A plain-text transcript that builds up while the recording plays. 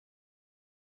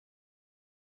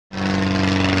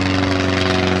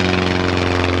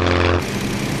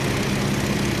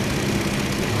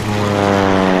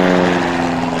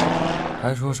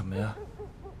还说什么呀？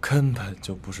根本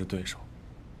就不是对手。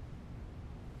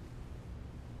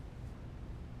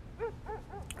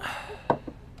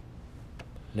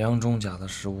梁中甲的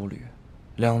15旅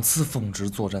，2次奉职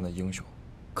作战的英雄，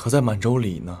可在满洲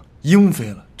里呢，鹰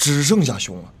飞了，只剩下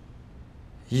熊了。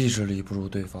意志力不如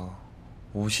对方，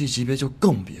武器级别就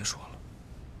更别说了。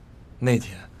那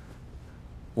天，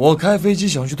我开飞机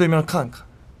想去对面看看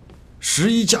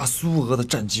，11架苏俄的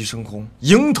战机升空，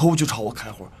迎头就朝我开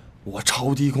火。我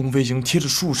超低空飞行，贴着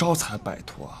树梢才摆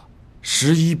脱啊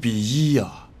！11比1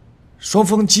呀，双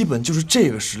方基本就是这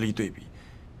个实力对比，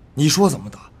你说怎么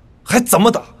打，还怎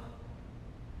么打？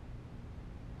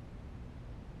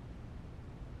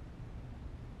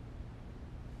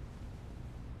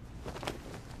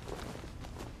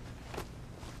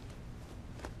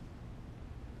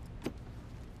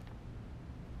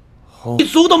一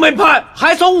卒都没派，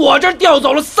还从我这儿调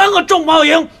走了3个重炮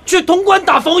营去潼关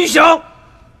打冯玉祥，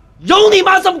有你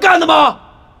妈这么干的吗？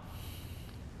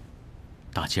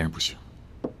打既然不行，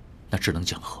那只能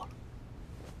讲和了。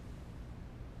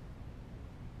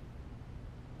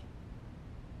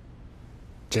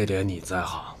这点你在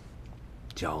行，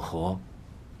讲和，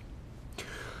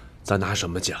咱拿什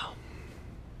么讲？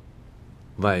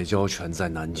外交权在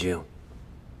南京，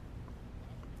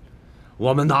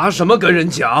我们拿什么跟人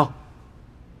讲？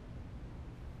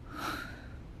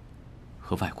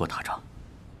和外国打仗，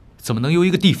怎么能由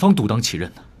一个地方独当其任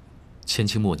呢？前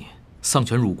清末年，丧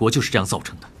权辱国就是这样造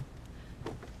成的。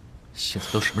现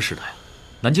在都什么时代了，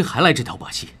南京还来这条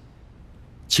把戏，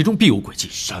其中必有诡计。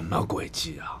什么诡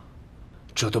计啊？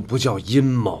这都不叫阴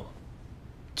谋，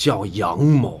叫阳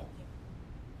谋。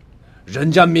人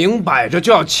家明摆着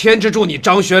就要牵制住你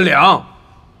张学良，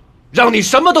让你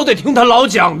什么都得听他老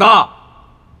讲的。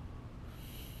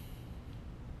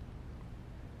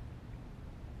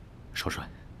少帅，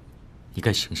你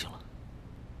该醒醒了。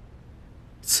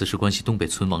此事关系东北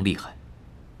存亡利害，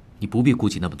你不必顾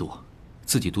及那么多，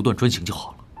自己独断专行就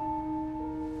好了。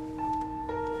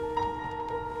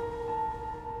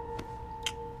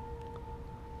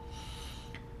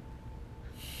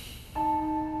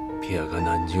撇开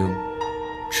南京，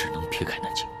只能撇开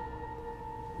南京。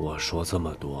我说这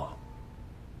么多，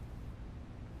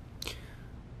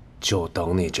就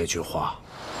等你这句话。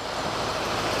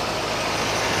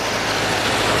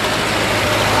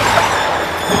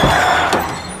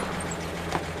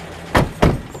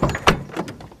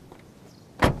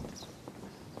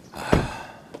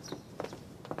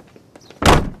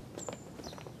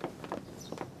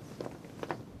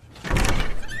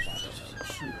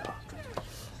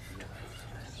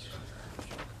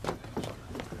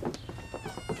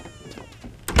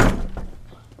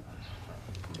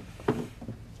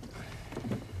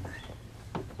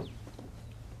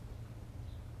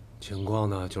情况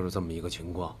呢，就是这么一个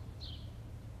情况，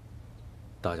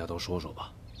大家都说说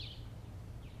吧。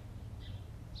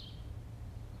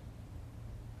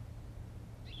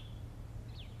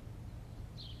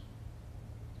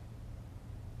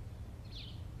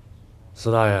司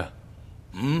大爷，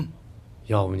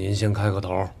要不您先开个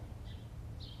头。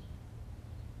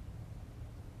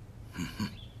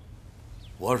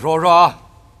我说说啊，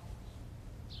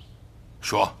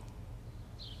说。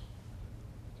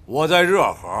我在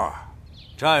热河，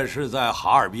战事在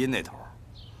哈尔滨那头。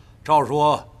照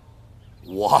说，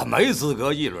我没资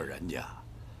格议论人家，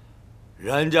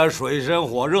人家水深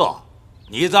火热，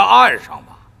你在岸上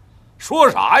嘛，说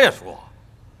啥呀说？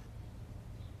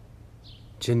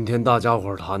今天大家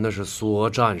伙谈的是苏俄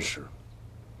战事，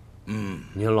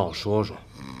您老说说，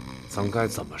咱该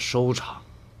怎么收场？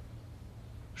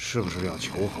是不是要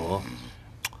求和？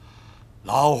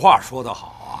老话说得好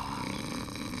啊。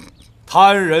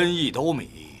贪人1斗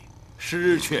米，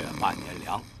失却半年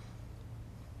粮。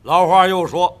老话又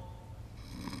说：“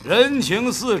人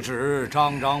情似纸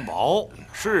张张薄，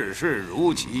世事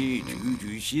如棋局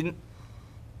局新。”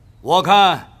我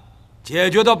看，解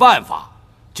决的办法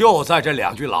就在这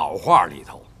2句老话里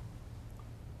头。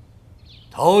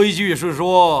头一句是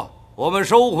说我们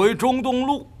收回中东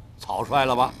路，草率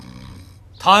了吧？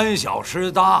贪小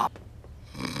失大。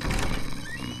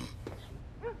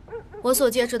我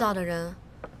所接触到的人，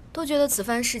都觉得此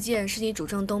番事件是你主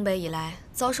政东北以来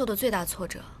遭受的最大挫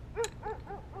折，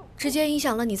直接影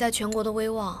响了你在全国的威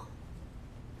望。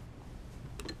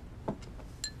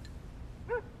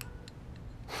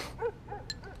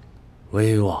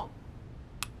威望？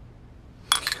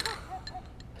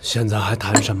现在还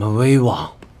谈什么威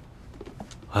望？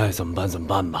爱怎么办怎么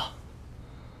办吧。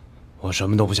我什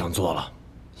么都不想做了，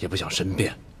也不想申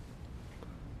辩。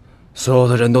所有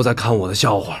的人都在看我的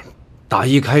笑话。打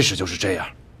一开始就是这样，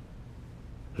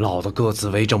老的各自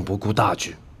为政，不顾大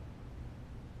局。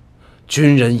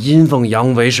军人阴奉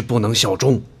阳违是不能效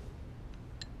忠。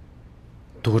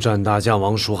督战大将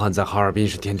王书汉在哈尔滨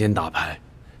是天天打牌，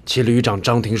其旅长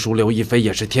张廷书、刘亦菲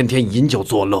也是天天饮酒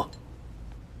作乐。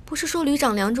不是说旅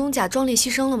长梁中甲壮烈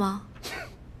牺牲了吗？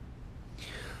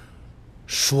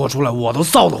说出来我都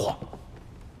臊得慌。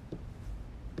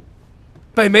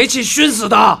被煤气熏死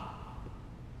的。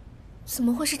怎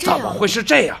么会是这样？怎么会是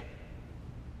这样？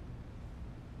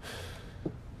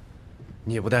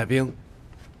你不带兵，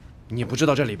你不知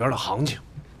道这里边的行情。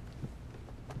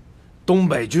东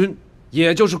北军，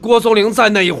也就是郭松龄在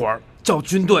那一会儿叫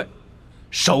军队，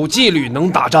守纪律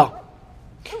能打仗。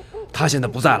他现在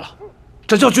不在了，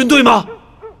这叫军队吗？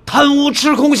贪污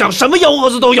吃空饷，什么幺蛾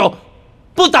子都有。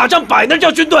不打仗摆那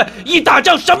叫军队，一打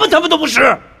仗什么他们都不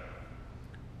是。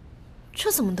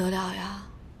这怎么得了呀？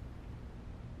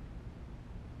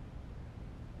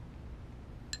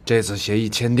这次协议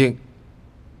签订，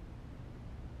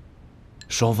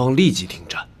双方立即停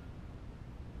战，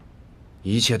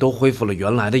一切都恢复了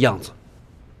原来的样子。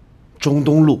中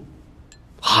东路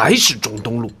还是中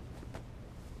东路，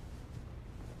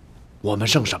我们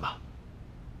剩什么？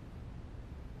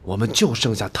我们就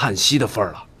剩下叹息的份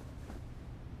儿了。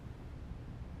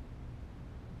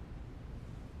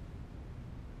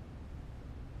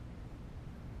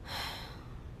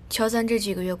瞧咱这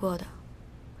几个月过的，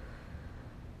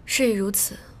事已如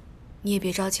此，你也别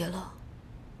着急了。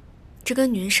这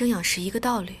跟女人生养是一个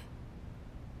道理，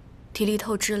体力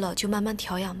透支了就慢慢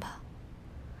调养吧。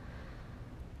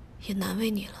也难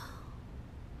为你了，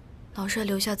老帅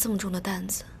留下这么重的担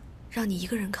子，让你一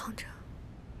个人扛着。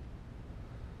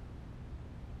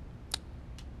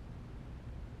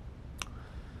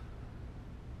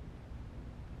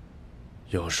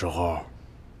有时候，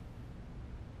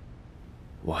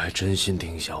我还真心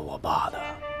挺想我爸的。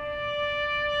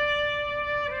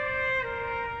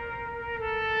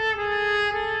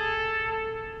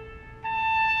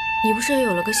你不是也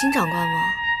有了个新长官吗？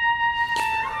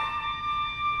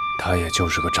他也就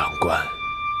是个长官，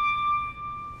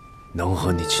能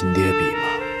和你亲爹比吗？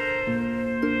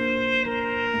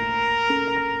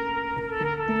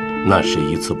那是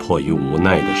一次迫于无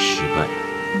奈的失败，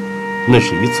那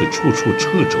是一次处处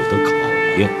掣肘的考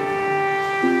验。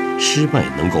失败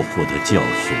能够获得教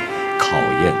训，考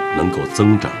验能够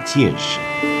增长见识。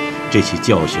这些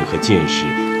教训和见识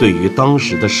对于当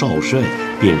时的少帅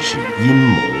便是阴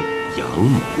谋阳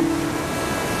谋，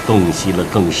洞悉了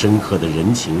更深刻的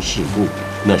人情世故，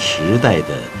那时代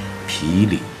的痞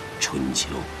里春秋。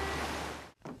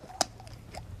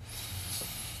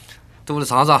杜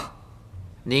厂长，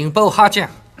宁波哈酱。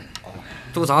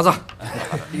杜厂长，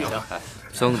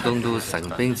中东都神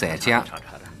兵在家，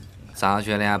张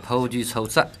学良颇具筹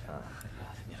策，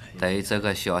对这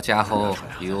个小家伙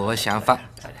有何想法？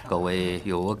各位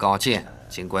有何高见？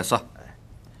尽管说。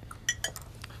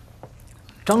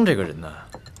张这个人呢，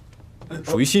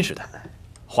属于新时代，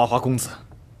花花公子，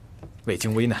未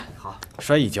经危难，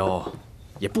摔一跤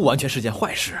也不完全是件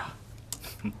坏事啊。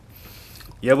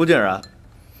也不尽然，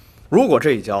如果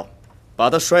这一跤把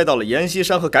他摔到了阎锡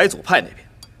山和改组派那边，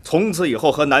从此以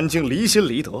后和南京离心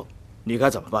离德，你该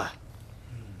怎么办？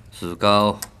如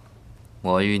果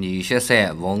我与阎锡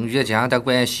山、冯玉强的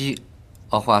关系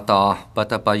恶化到不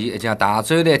得不以一场大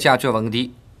战来解决问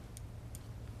题，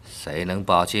谁能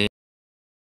保证？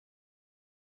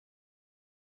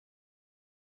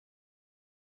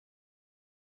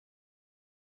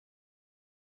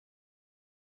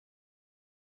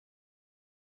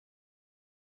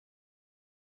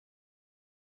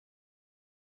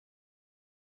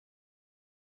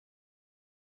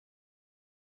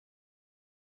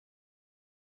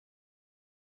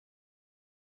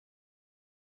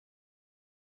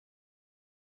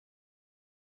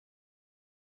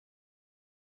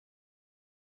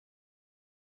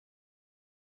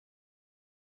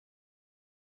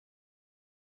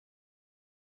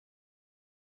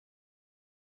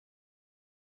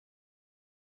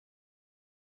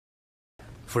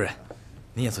夫人，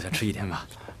您也坐下吃一点吧。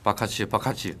不客气，不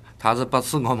客气，他是不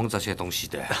吃我们这些东西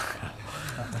的。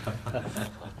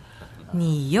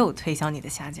你又推销你的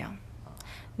虾酱，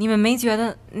你们没觉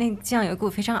得那酱有一股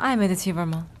非常暧昧的气味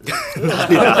吗？哪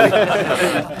里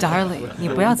？Darling， 你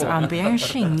不要总让别人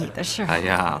适应你的事。哎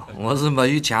呀，我是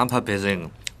没有强迫别人，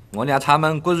我让他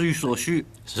们各取所需，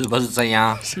是不是这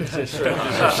样？是。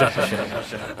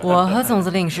我和总司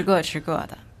令是各吃各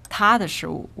的，他的食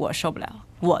物我受不了，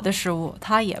我的食物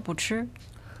他也不吃。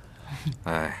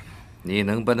哎，你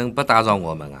能不能不打扰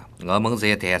我们啊？我们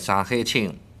在谈《山海情》，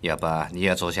要不你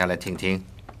也坐下来听听？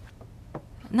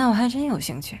那我还真有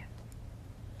兴趣。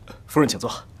夫人请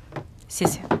坐。谢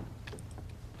谢。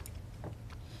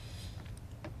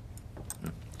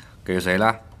给谁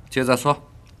了？接着说。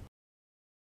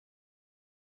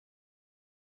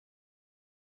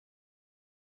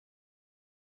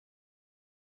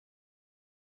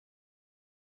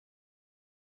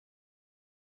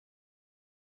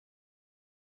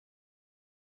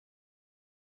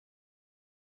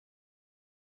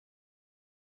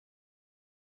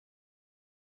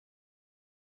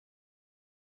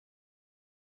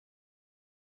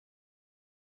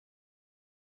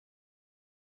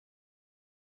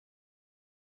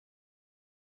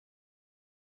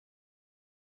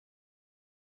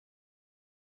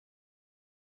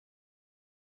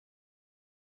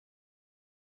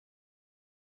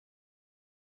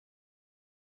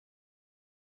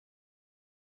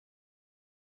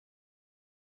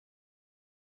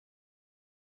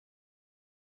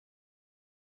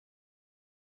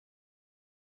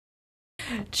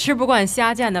吃不惯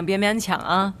虾酱的别勉强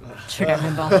啊，吃点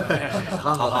面包。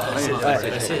好，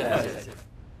谢谢。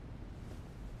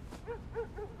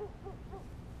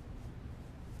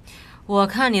我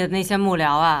看你的那些幕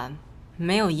僚啊，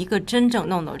没有一个真正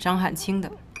弄懂张汉卿的，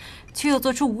却又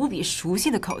做出无比熟悉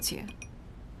的口气，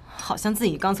好像自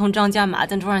己刚从张家麻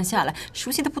将桌上下来，熟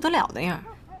悉的不得了的样。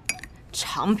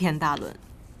长篇大论，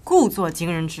故作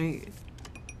惊人之语。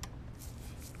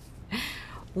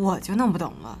我就弄不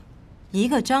懂了。一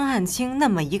个张汉卿那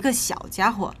么一个小家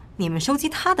伙，你们收集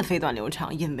他的飞段流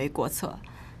畅，引为国策，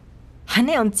还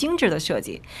那样精致的设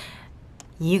计，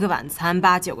一个晚餐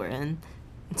8、9个人，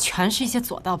全是一些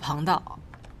左道旁道。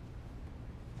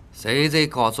谁在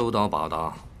搞左道霸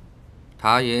道？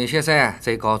他严先生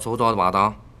在搞左道霸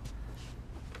道。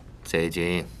最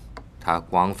近，他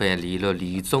广泛利用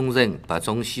李宗仁、白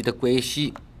崇禧的关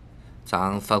系，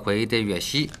张发奎的粤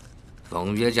系，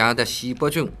冯玉祥的西北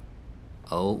军。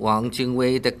汪精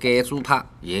卫的改组派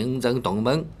引人同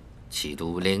盟，企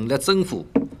图领了政府。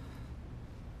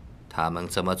他们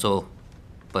这么做，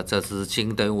不只是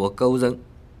惊动我个人，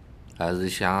而是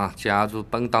想加入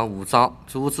本党武装，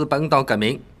阻止本党革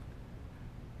命。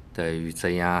对于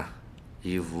这样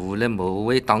以武力谋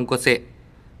为党国者，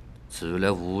除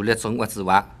了武力镇压之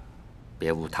外，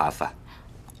别无他法。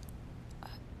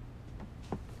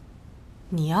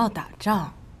你要打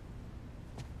仗？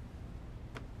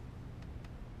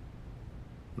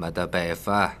没得办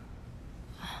法。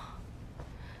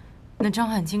那张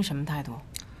汉卿什么态度？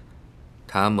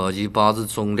他目前保持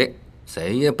中立，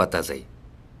谁也不得罪。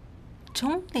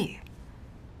中立？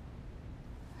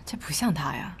这不像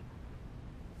他呀。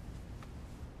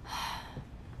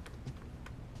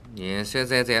严先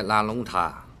生在拉拢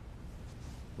他，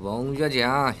冯玉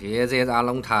祥也在拉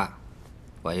拢他，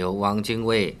还有汪精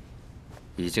卫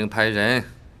已经派人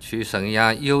去沈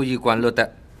阳右翼关路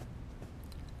的。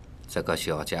这个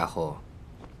小家伙，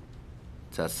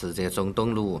这次在中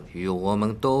东路与我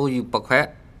们斗与不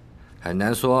快，很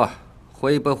难说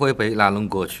会不会被拉拢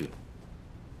过去。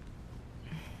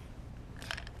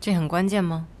这很关键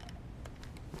吗？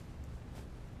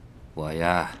我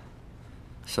呀，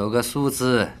说个数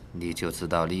字你就知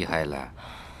道厉害了。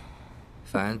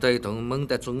反对同盟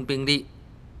的总兵力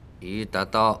已达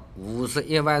到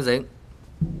51万人，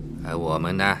而我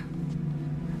们呢，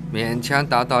勉强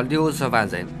达到60万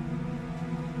人。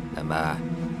那么，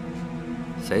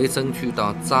谁争取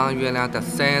到张学良的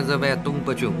30万东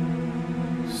北军，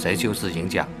谁就是赢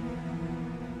家。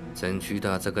争取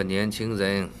到这个年轻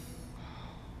人，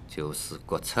就是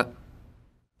国策。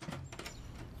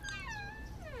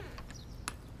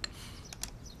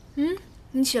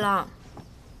你起了？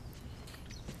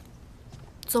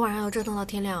昨晚上又折腾到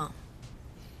天亮。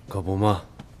可不嘛，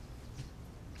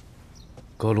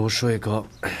各路说客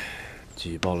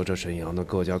挤爆了这沈阳的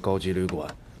各家高级旅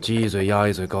馆，挤一嘴压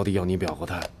一嘴，高低要你表个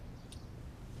态。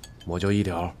我就一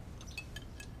条：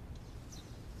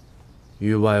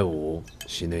域外侮，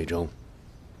系内政。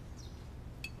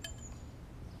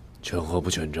劝和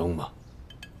不劝争嘛。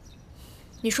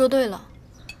你说对了。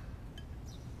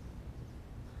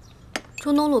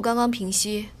中东路刚刚平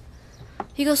息，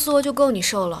一个苏俄就够你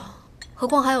受了，何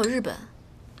况还有日本，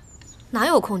哪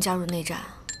有空加入内战？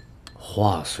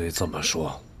话虽这么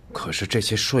说，可是这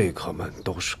些说客们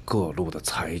都是各路的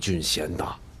才俊贤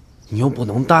达，你又不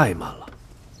能怠慢了。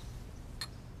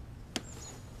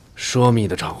奢密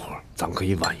的场合，咱可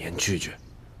以婉言拒绝，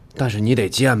但是你得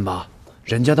见吧，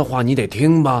人家的话你得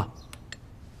听吧。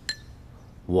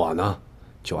我呢，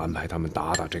就安排他们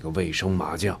打打这个卫生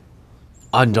麻将。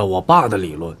按照我爸的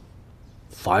理论，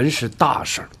凡是大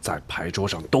事在牌桌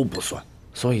上都不算，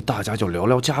所以大家就聊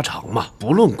聊家常嘛，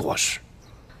不论国事。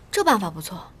这办法不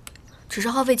错，只是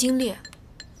耗费精力。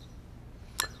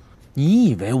你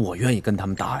以为我愿意跟他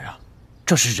们打呀？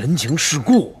这是人情世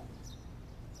故。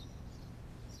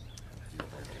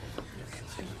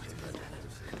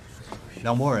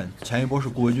两拨人，前一波是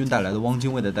顾维钧带来的汪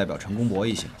精卫的代表陈公博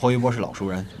一行，后一波是老熟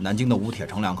人南京的吴铁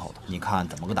城两口子。你看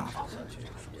怎么个打法？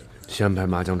先排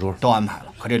麻将桌，都安排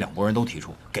了。可这两拨人都提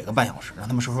出给个半小时，让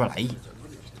他们说说来意。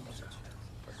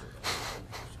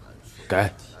给，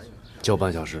就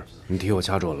半小时。你替我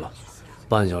掐准了，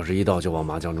半小时一到就往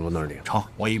麻将桌那儿领。成，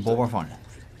我一波波放人。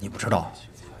你不知道，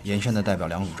严轩的代表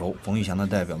梁汝州，冯玉祥的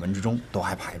代表文志忠都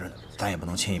还排着呢，咱也不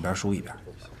能亲一边输一边。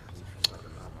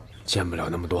见不了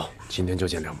那么多，今天就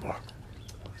见两波。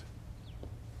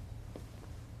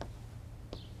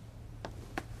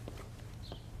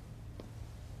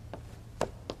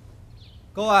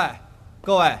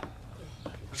各位，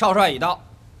少帅已到，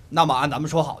那么按咱们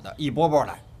说好的，一波波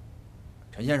来。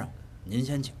陈先生，您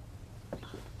先请。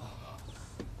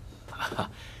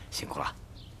辛苦了，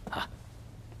啊！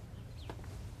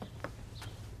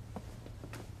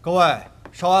各位，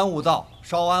稍安勿躁，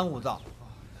稍安勿躁。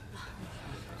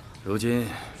如今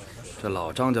这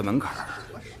老张家门槛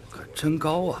可真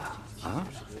高啊！啊，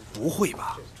不会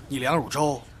吧？你梁汝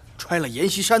州揣了阎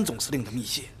锡山总司令的密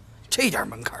信，这点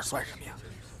门槛算什么呀？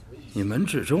你们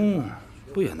志忠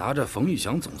不也拿着冯玉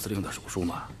祥总司令的手书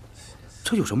吗？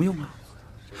这有什么用啊？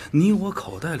你我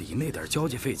口袋里那点交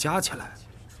际费加起来，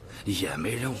也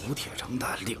没人吴铁城的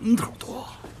零头多。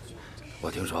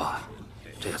我听说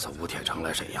这次吴铁城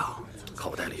来沈阳，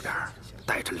口袋里边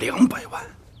带着200万。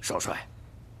少帅，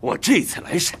我这次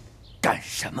来沈干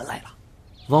什么来了？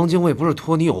汪精卫不是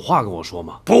托你有话跟我说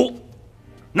吗？不，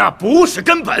那不是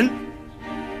根本。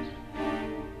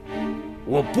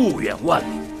我不远万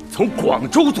里，从广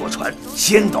州坐船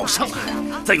先到上海，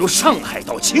再由上海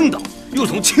到青岛，又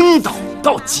从青岛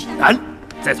到济南，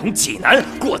再从济南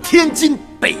过天津、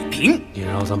北平。你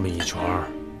绕这么一圈，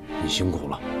你辛苦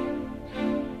了。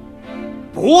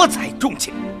博采众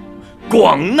卿，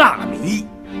广纳民意。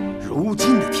如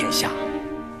今的天下，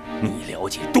你了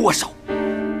解多少？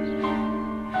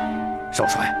少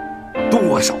帅，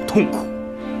多少痛苦，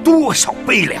多少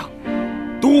悲凉，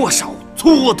多少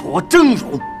蹉跎峥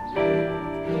嵘。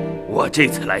我这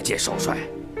次来见少帅，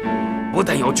不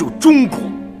但要救中国，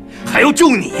还要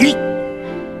救你，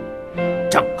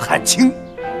郑汉卿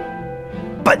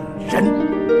本人。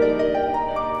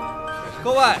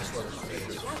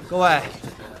各位，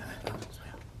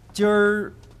今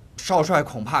儿少帅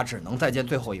恐怕只能再见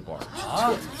最后一波了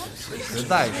啊！实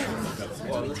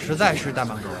在是怠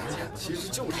慢各位。其实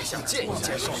就是想见一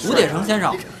见少帅。吴铁城先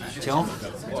生，请。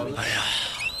哎呀，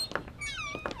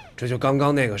这就刚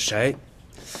刚那个谁，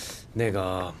那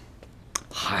个，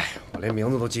嗨，我连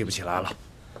名字都记不起来了。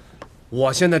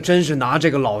我现在真是拿这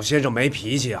个老先生没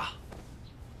脾气啊！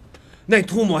那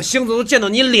吐沫星子都溅到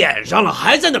你脸上了，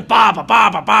还在那叭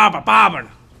叭呢！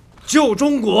救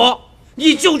中国，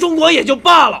你救中国也就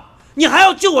罢了，你还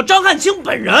要救我张汉卿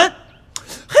本人？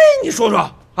嘿，你说说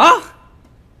啊！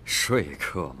说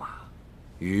客嘛，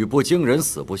语不惊人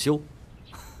死不休。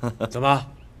怎么？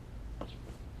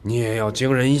你也要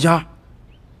惊人一下？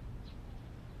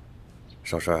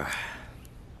少帅，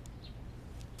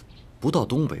不到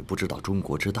东北不知道中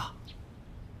国之大，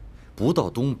不到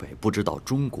东北不知道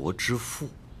中国之富，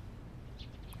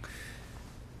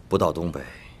不到东北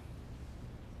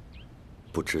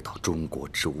不知道中国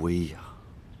之威呀！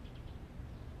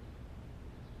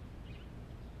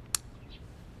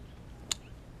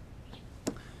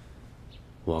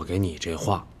我给你这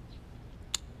话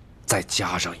再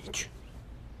加上一句：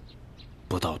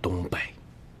不到东北，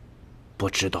不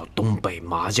知道东北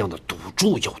麻将的赌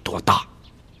注有多大。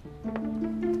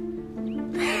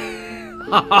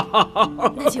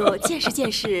那就见识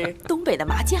见识东北的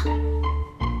麻将。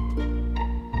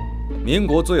民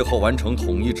国最后完成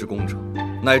统一之功者，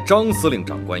乃张司令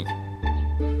长官也。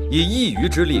以一隅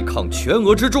之力抗全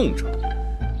俄之众者，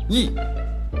亦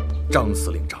张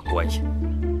司令长官也。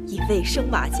以卫生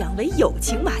麻将为友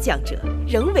情麻将者，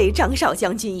仍为张少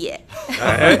将军也。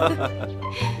哎，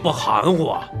不含糊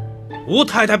啊！吴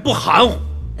太太不含糊，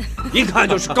一看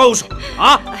就是高手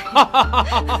啊！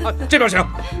这边请。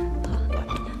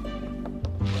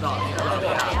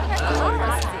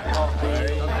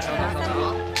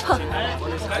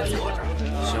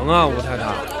行啊，吴太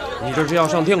太，你这是要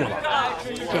上听了吧？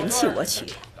人气我取，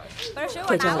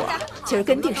会着我今儿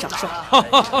跟定少帅。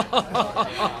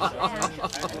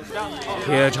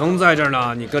铁城在这儿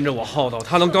呢，你跟着我后头，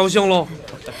他能高兴喽？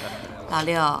老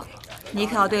六，你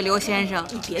可要对刘先生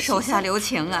手下留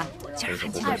情啊！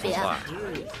二别，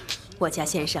我家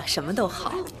先生什么都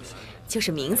好，就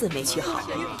是名字没取好。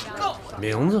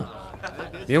名字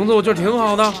我觉得挺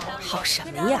好的。好什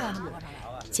么呀？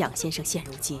蒋先生现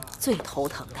如今最头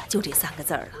疼的就这3个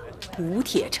字了，吴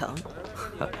铁城。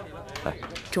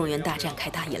中原大战开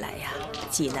打以来呀，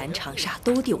济南、长沙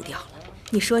都丢掉了，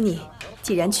你说你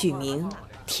既然取名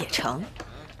铁城，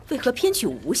为何偏取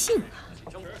吴姓啊？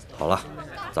好了，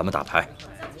咱们打牌，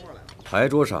牌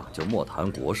桌上就莫谈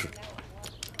国事。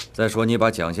再说你把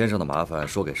蒋先生的麻烦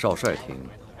说给少帅听，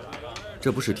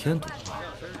这不是添堵吗？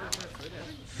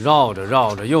绕着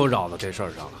绕着又绕到这事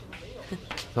儿上了。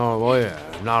那我也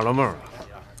纳了闷了，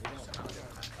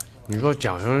你说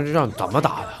蒋先生让怎么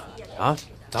打的啊？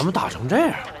怎么打成这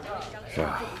样？是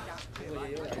啊，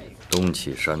东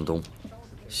起山东，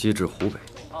西至湖北，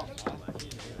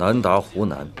南达湖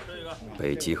南，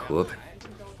北击河北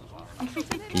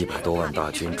，100多万大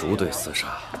军逐队厮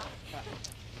杀，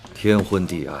天昏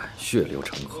地暗，血流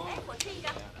成河，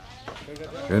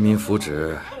人民福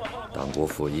祉、党国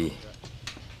富裕，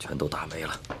全都打没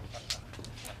了。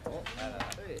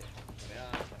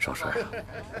少帅啊，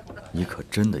你可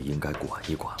真的应该管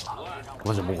一管了。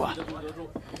我怎么管？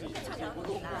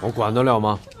我管得了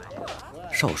吗？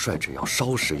少帅只要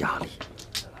稍施压力，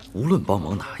无论帮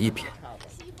忙哪一边，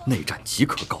内战即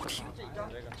可告停。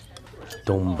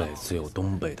东北自有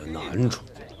东北的难处。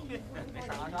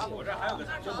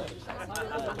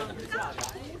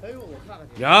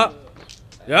呀，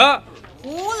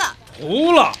糊了，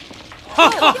糊了，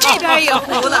这边也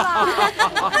糊了。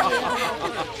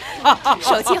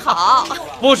手气好，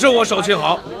不是我手气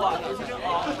好，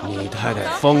你太太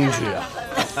风趣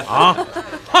啊！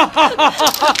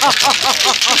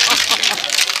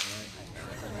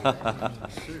啊！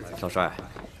少帅，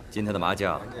今天的麻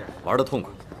将玩得痛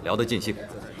快，聊得尽兴，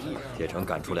铁城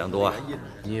感触良多啊！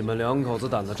你们两口子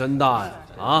胆子真大呀！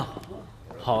啊，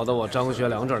跑到我张学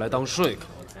良这儿来当说客，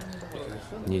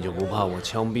你就不怕我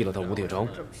枪毙了他吴铁城？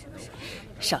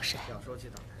少帅，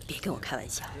别跟我开玩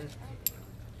笑。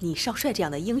你少帅这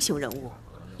样的英雄人物，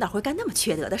哪会干那么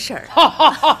缺德的事儿啊？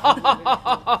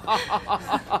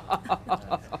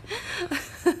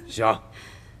行，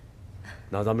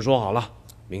那咱们说好了，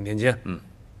明天见。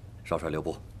少帅留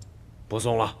步，不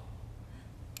送了，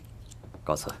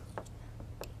告辞。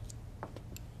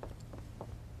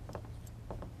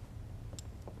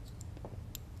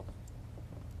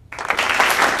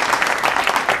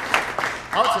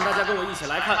好，请大家跟我一起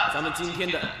来看咱们今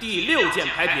天的第6件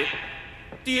牌品。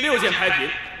第6件牌品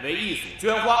为一组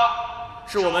绢花，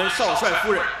是我们少帅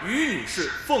夫人于女士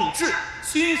凤至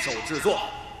亲手制作。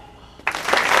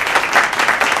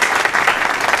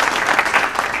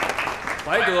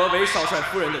怀德为少帅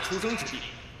夫人的出生之地，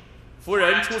夫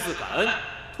人出自感恩，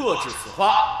特制此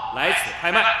花来此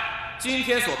拍卖。今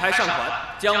天所拍善款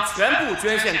将全部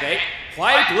捐献给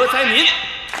怀德灾民。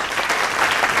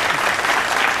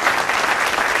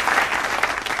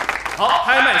好，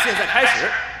拍卖现在开始，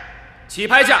起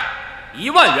拍价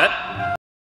1万元。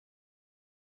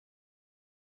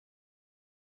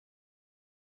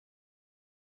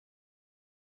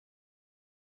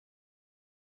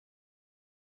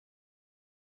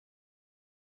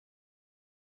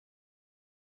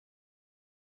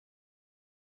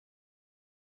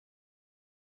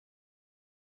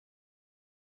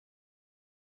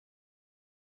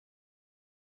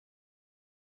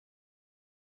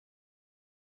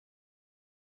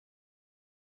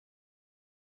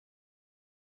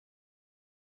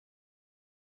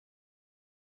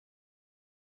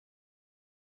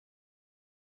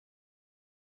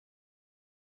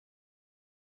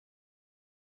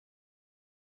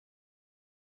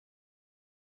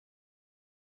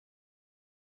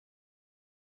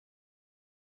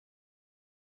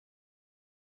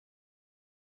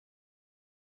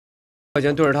块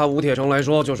钱对着他吴铁城来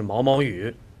说就是毛毛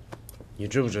雨。你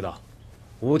知不知道，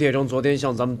吴铁城昨天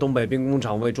向咱们东北兵工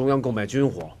厂为中央购买军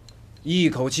火，一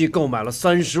口气购买了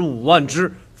35万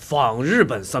支仿日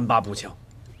本38步枪。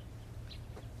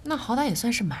那好歹也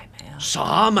算是买卖啊！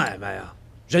啥买卖啊？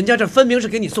人家这分明是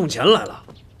给你送钱来了。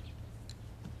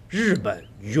日本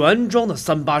原装的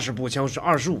380步枪是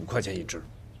25块钱一支，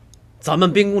咱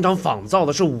们兵工厂仿造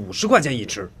的是50块钱一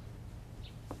支。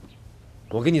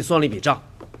我给你算了一笔账。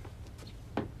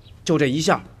就这一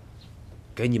下，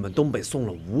给你们东北送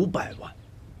了500万。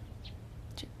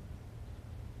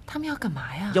他们要干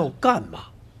嘛呀？要干嘛？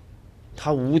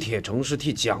他吴铁城是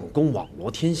替蒋公网罗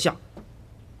天下，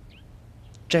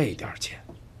这点钱，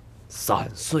散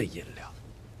碎银两。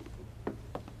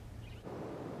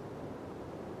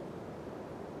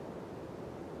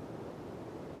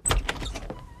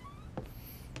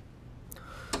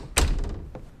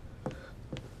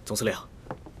总司令，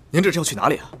您这是要去哪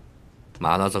里啊？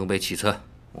马上准备启程，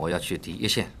我要去第一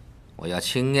线，我要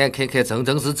亲眼看看陈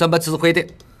诚是怎么指挥的。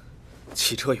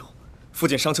汽车有，附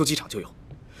近商丘机场就有，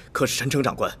可是陈诚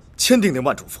长官千叮咛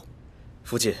万嘱咐，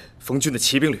附近冯军的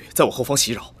骑兵旅在我后方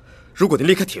袭扰，如果您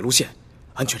离开铁路线，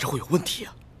安全上会有问题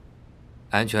啊。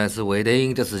安全是魏德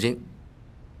英的事情，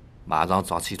马上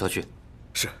抓起他去。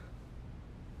是。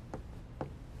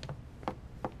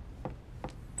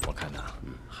我看呐，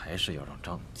还是要让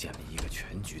张建立一个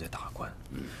全局的大观。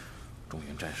中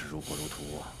原战事如火如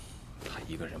荼，他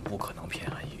一个人不可能偏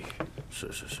安一隅。是。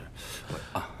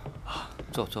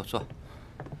坐。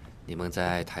你们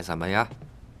在谈什么呀？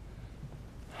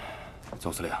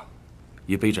总司令，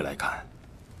以卑职来看，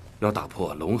要打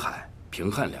破陇海、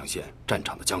平汉两线战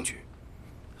场的僵局，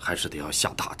还是得要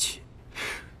下大棋。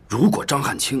如果张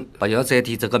汉卿……不要再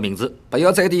提这个名字，不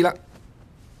要再提了。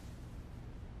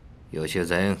有些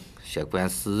人习惯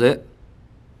私人，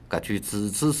各具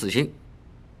支持私心，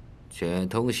传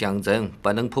统象征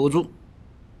不能破除。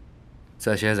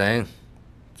这些人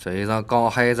虽然搞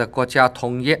害着国家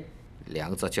统一，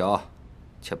两只脚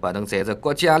却不能站在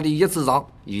国家利益之上，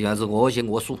依然是我行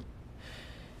我素。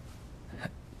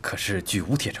可是据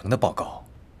吴铁城的报告，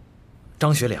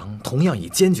张学良同样以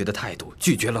坚决的态度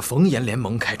拒绝了冯阎联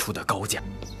盟开出的高价。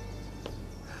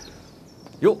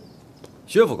哟，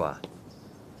薛副官，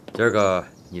今儿个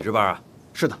你值班啊？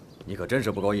是的。你可真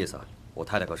是不够意思啊！我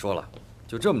太太可说了，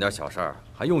就这么点小事儿，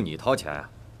还用你掏钱啊？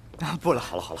不了，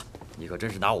好了，你可真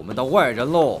是拿我们当外人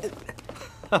喽！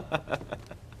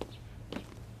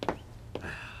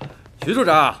徐处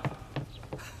长，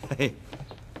嘿，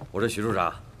我说徐处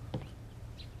长，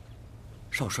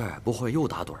少帅不会又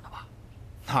打盹了吧？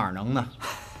哪能呢？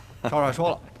少帅说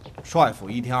了，帅府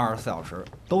一天24小时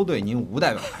都对您吴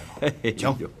代表开放。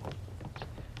请。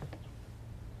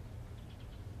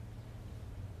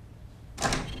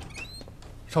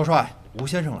少帅，吴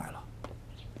先生来了。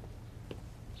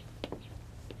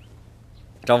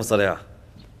张副司令，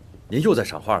您又在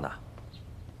赏话呢？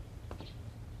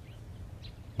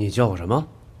你叫我什么？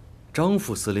张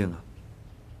副司令啊。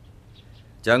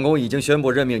蒋公已经宣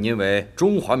布任命您为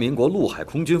中华民国陆海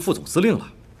空军副总司令了。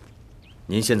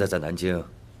您现在在南京，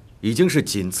已经是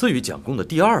仅次于蒋公的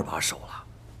第2把手了。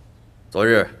昨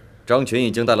日，张群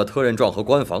已经带了特任状和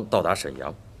官房到达沈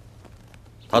阳，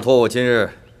他托我今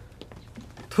日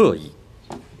特意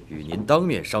与您当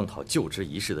面商讨就职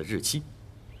仪式的日期。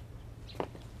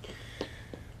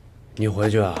你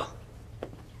回去啊，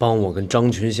帮我跟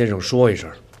张群先生说一声，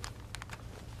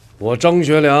我张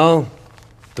学良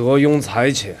德庸才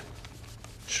浅，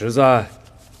实在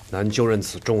难就任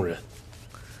此重任。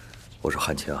我说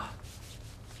汉卿啊，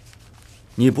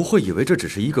你不会以为这只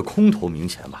是一个空头名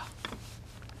衔吧？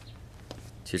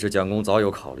其实蒋公早有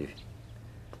考虑，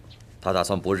他打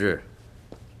算不日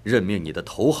任命你的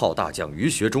头号大将于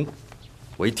学忠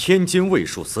为天津卫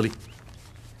戍司令，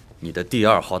你的第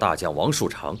2号大将王树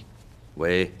常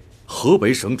为河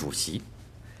北省主席，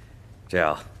这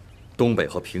样东北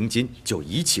和平津就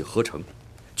一气呵成，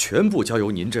全部交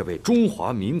由您这位中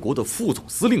华民国的副总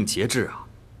司令节制啊！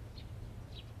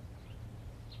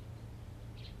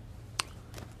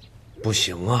不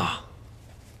行啊，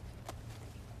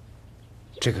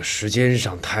这个时间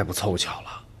上太不凑巧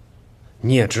了。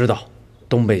你也知道，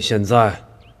东北现在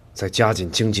在加紧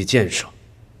经济建设，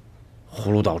葫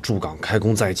芦岛驻港开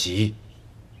工在即。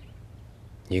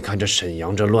你看这沈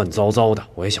阳这乱糟糟的，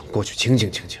我也想过去清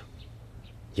静清静，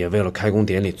也为了开工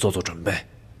典礼做做准备。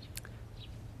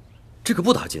这个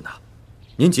不打紧的，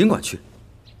您尽管去，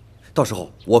到时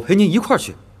候我陪您一块儿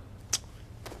去。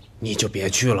你就别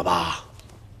去了吧。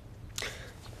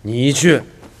你一去，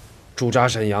驻扎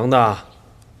沈阳的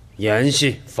阎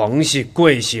系、冯系、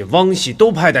桂系、汪系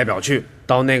都派代表去。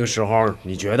到那个时候，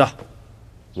你觉得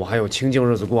我还有清静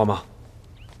日子过吗？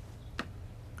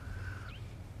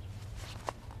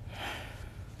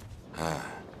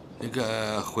那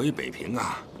个回北平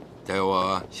啊，代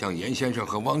我向严先生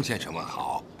和汪先生问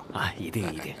好啊！一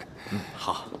定。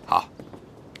好，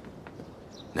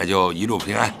那就一路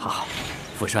平安。好，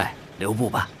副帅留步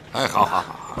吧。哎，好。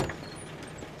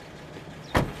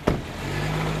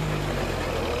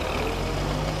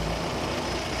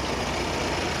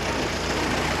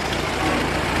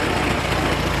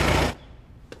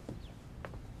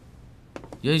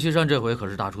阎锡山这回可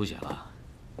是大出血了，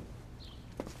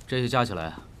这些加起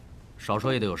来，少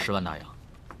说也得有10万大洋。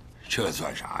这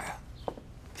算啥呀？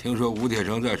听说吴铁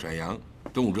城在沈阳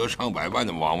动辄上百万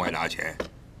的往外拿钱。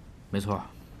没错，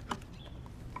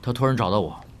他托人找到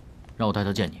我，让我带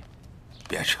他见你。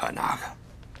别扯那个，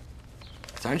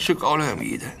咱吃高粱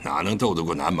米的哪能斗得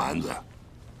过南蛮子？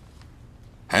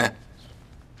哎，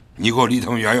你给我离他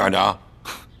们远远的啊！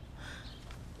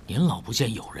您老不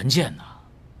见有人见呢，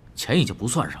钱已经不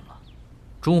算什么了，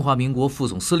中华民国副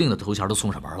总司令的头衔都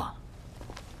送上门了。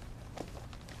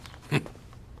哼，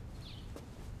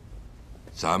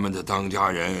咱们的当家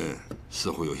人似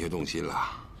乎有些动心了。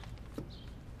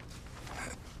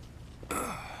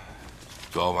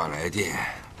昨晚来电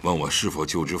问我是否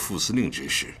就职副司令之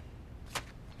事，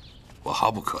我毫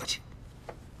不客气，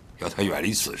要他远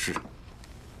离此事。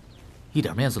一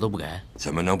点面子都不给？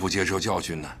怎么能不接受教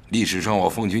训呢？历史上我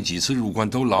奉军几次入关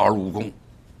都劳而无功。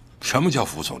什么叫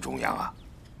服从中央啊？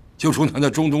就从他那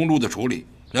中东路的处理，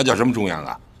那叫什么中央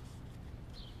啊？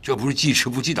这不是记吃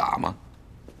不记打吗？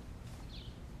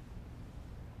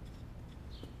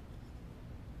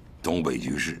东北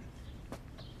局势，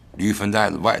驴粪袋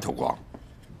子外头光，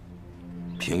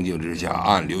平静之下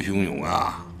暗流汹涌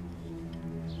啊！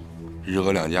日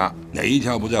俄两家哪一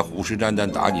家不在虎视眈眈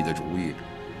打你的主意？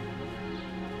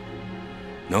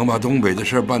能把东北的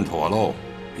事办妥喽，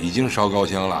已经烧高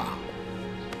香了。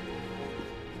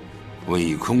未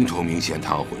以空头明先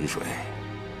趟浑水，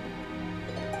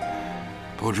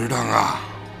不值当啊！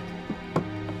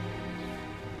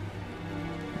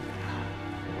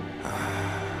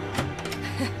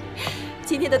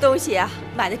今天的东西啊，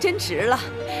买的真值了，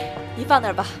你放那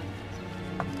儿吧。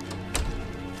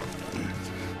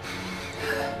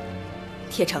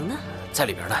铁橙呢？在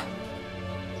里边呢。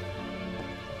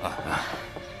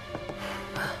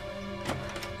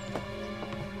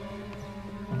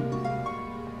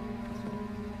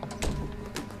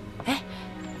哎，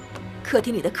客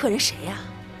厅里的客人谁呀？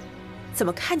怎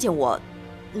么看见我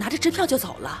拿着支票就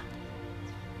走了？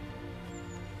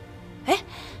哎，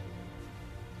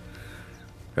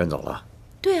人走了。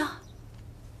对啊。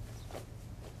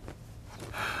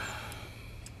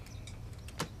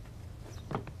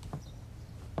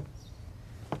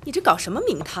你这搞什么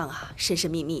名堂啊？神神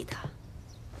秘秘的。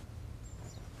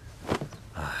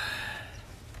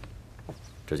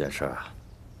这件事啊，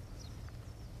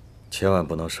千万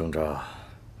不能声张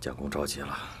蒋公着急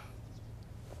了。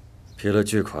批了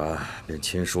巨款，便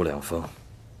亲书2封，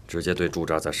直接对驻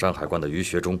扎在山海关的于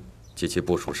学忠及其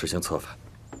部属实行策反，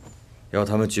要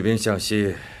他们举兵向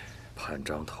西，判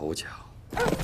张头奖。